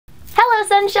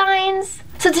Hello Sunshines!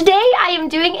 So today I am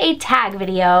doing a tag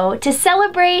video to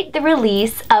celebrate the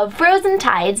release of Frozen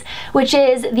Tides, which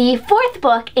is the fourth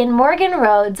book in Morgan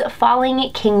Rhodes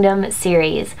Falling Kingdom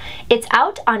series. It's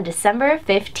out on December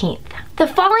 15th. The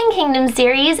Falling Kingdom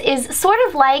series is sort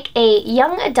of like a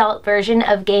young adult version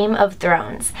of Game of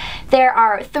Thrones. There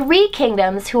are 3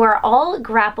 kingdoms who are all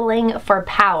grappling for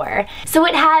power. So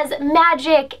it has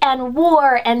magic and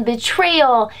war and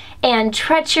betrayal and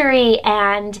treachery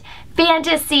and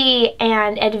fantasy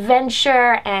and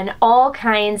adventure and all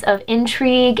kinds of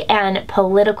intrigue and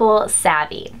political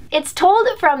savvy. It's told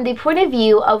from the point of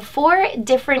view of 4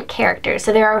 different characters.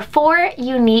 So there are 4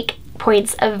 unique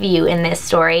points of view in this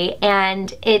story,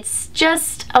 and it's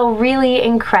just a really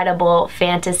incredible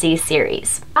fantasy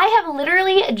series. I have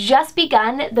literally just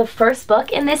begun the first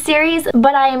book in this series,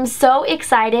 but I am so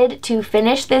excited to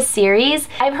finish this series.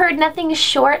 I've heard nothing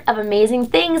short of amazing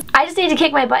things. I just need to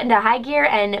kick my butt into high gear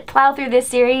and plow through this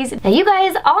series. Now you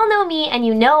guys all know me and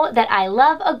you know that I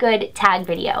love a good tag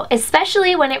video,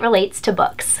 especially when it relates to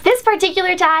books. This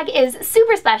particular tag is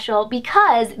super special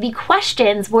because the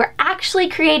questions were actually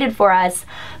created for us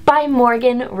by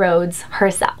Morgan Rhodes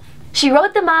herself. She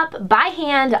wrote them up by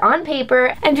hand on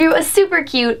paper and drew a super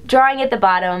cute drawing at the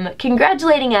bottom,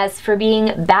 congratulating us for being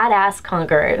badass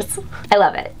conquerors. I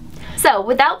love it. So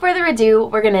without further ado,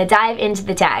 we're gonna dive into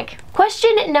the tag.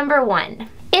 Question number 1.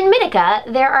 In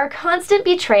Mythica, there are constant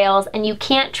betrayals and you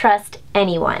can't trust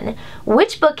anyone.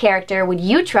 Which book character would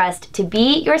you trust to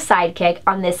be your sidekick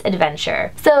on this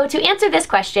adventure? So to answer this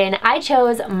question, I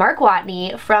chose Mark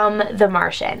Watney from The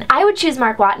Martian. I would choose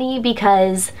Mark Watney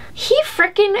because he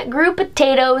frickin' grew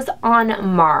potatoes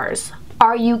on Mars.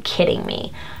 Are you kidding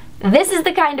me? This is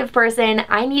the kind of person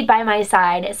I need by my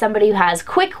side, somebody who has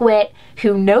quick wit,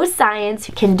 who knows science,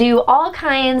 who can do all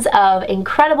kinds of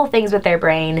incredible things with their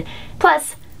brain.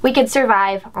 Plus, we could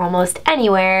survive almost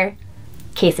anywhere.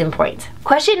 Case in point.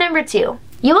 Question number 2.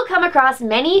 You will come across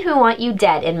many who want you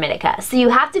dead in Mythica, so you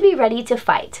have to be ready to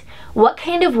fight. What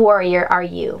kind of warrior are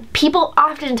you? People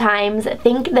oftentimes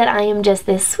think that I am just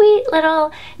this sweet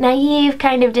little naive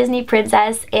kind of Disney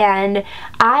princess, and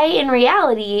I in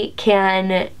reality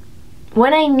can,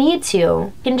 when I need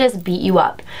to, can just beat you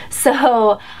up.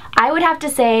 So I would have to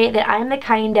say that I'm the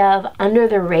kind of under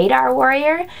the radar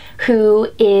warrior who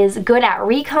is good at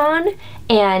recon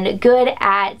and good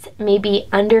at maybe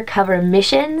undercover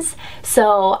missions.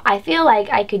 So I feel like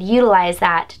I could utilize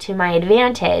that to my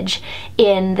advantage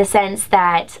in the sense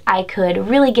that I could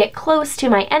really get close to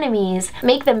my enemies,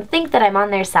 make them think that I'm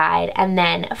on their side, and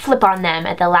then flip on them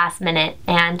at the last minute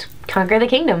and conquer the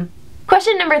kingdom.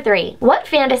 Question number 3. What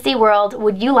fantasy world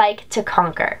would you like to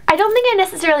conquer? I don't think I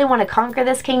necessarily want to conquer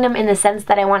this kingdom in the sense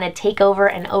that I want to take over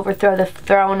and overthrow the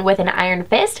throne with an iron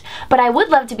fist, but I would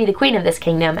love to be the queen of this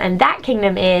kingdom, and that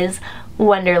kingdom is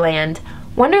Wonderland.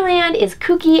 Wonderland is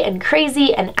kooky and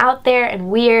crazy and out there and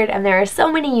weird, and there are so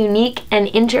many unique and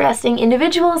interesting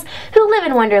individuals who live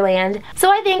in Wonderland. So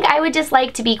I think I would just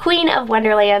like to be queen of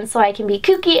Wonderland so I can be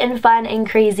kooky and fun and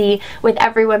crazy with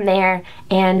everyone there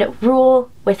and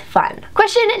rule with fun.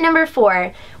 Question number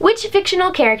 4. Which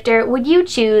fictional character would you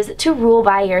choose to rule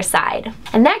by your side?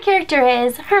 And that character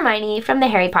is Hermione from the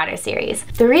Harry Potter series.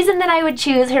 The reason that I would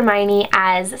choose Hermione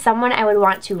as someone I would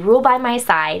want to rule by my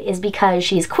side is because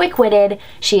she's quick-witted,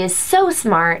 she is so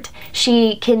smart,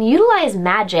 she can utilize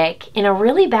magic in a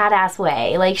really badass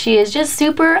way. Like, she is just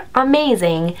super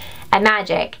amazing at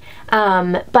magic.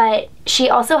 But she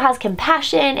also has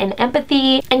compassion and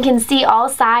empathy and can see all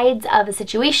sides of a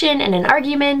situation and an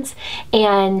argument,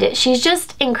 and she's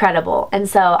just incredible. And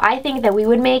so I think that we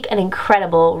would make an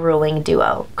incredible ruling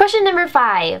duo. Question number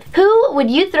 5. Who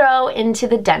would you throw into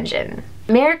the dungeon?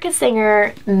 America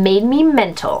Singer made me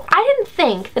mental. I didn't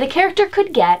think that a character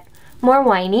could get more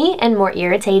whiny and more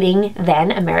irritating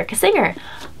than America Singer,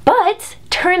 but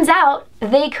turns out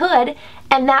they could,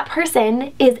 and that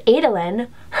person is Adolin,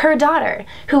 her daughter,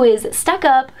 who is stuck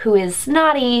up, who is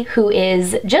snotty, who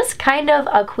is just kind of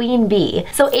a queen bee.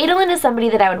 So Adolin is somebody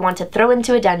that I would want to throw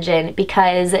into a dungeon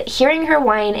because hearing her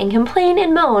whine and complain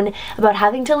and moan about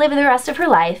having to live the rest of her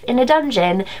life in a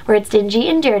dungeon where it's dingy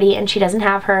and dirty and she doesn't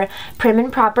have her prim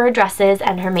and proper dresses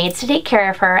and her maids to take care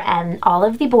of her and all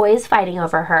of the boys fighting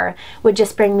over her would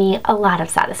just bring me a lot of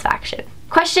satisfaction.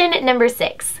 Question number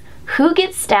 6. Who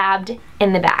gets stabbed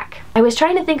in the back? I was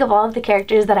trying to think of all of the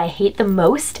characters that I hate the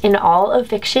most in all of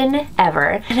fiction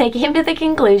ever, and I came to the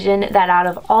conclusion that out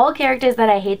of all characters that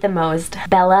I hate the most,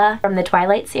 Bella from the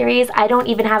Twilight series, I don't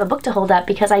even have a book to hold up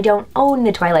because I don't own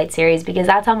the Twilight series because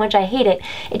that's how much I hate it.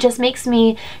 It just makes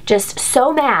me just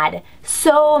so mad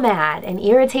and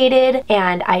irritated,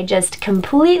 and I just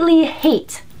completely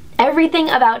hate everything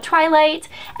about Twilight,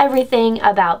 everything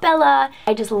about Bella.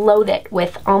 I just loathe it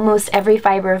with almost every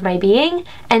fiber of my being.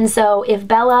 And so if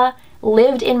Bella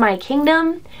lived in my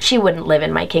kingdom, she wouldn't live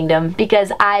in my kingdom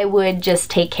because I would just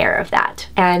take care of that.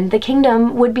 And the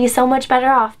kingdom would be so much better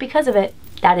off because of it.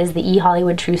 That is the E!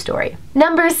 Hollywood true story.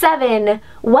 Number 7,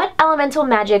 what elemental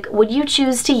magic would you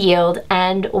choose to yield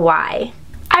and why?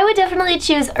 I would definitely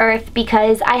choose Earth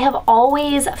because I have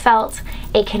always felt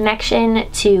a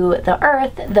connection to the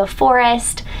earth, the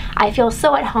forest. I feel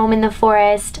so at home in the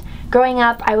forest. Growing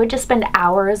up, I would just spend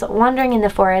hours wandering in the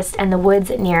forest and the woods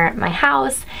near my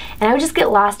house, and I would just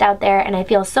get lost out there, and I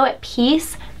feel so at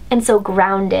peace and so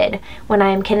grounded when I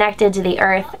am connected to the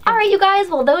earth. Alright you guys,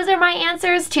 well those are my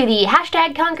answers to the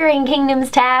hashtag Conquering Kingdoms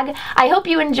tag. I hope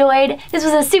you enjoyed. This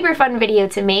was a super fun video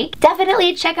to make.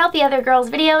 Definitely check out the other girls'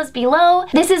 videos below.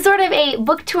 This is sort of a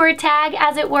book tour tag,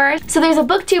 as it were. So there's a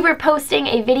booktuber posting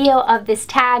a video of this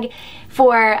tag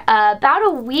for about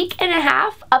a week and a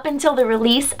half up until the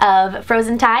release of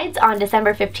Frozen Tides on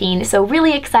December 15. So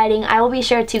really exciting. I will be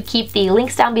sure to keep the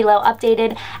links down below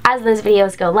updated as those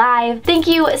videos go live. Thank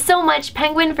you so much,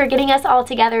 Penguin, for getting us all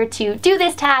together to do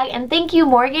this tag, and thank you,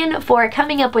 Morgan, for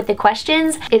coming up with the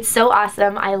questions. It's so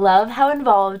awesome. I love how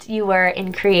involved you were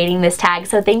in creating this tag,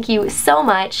 so thank you so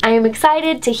much. I am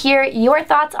excited to hear your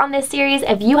thoughts on this series.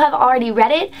 If you have already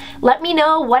read it, let me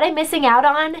know what I'm missing out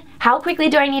on. How quickly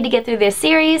do I need to get through this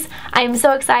series? I am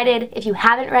so excited. If you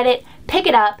haven't read it, pick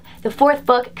it up. The 4th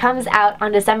book comes out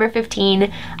on December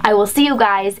 15. I will see you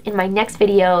guys in my next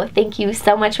video. Thank you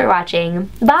so much for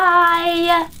watching.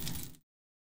 Bye!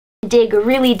 Dig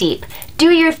really deep.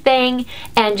 Do your thing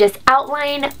and just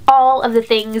outline all of the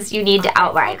things you need to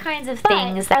outline. All kinds of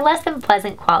things that are less than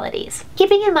pleasant qualities.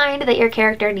 Keeping in mind that your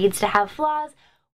character needs to have flaws.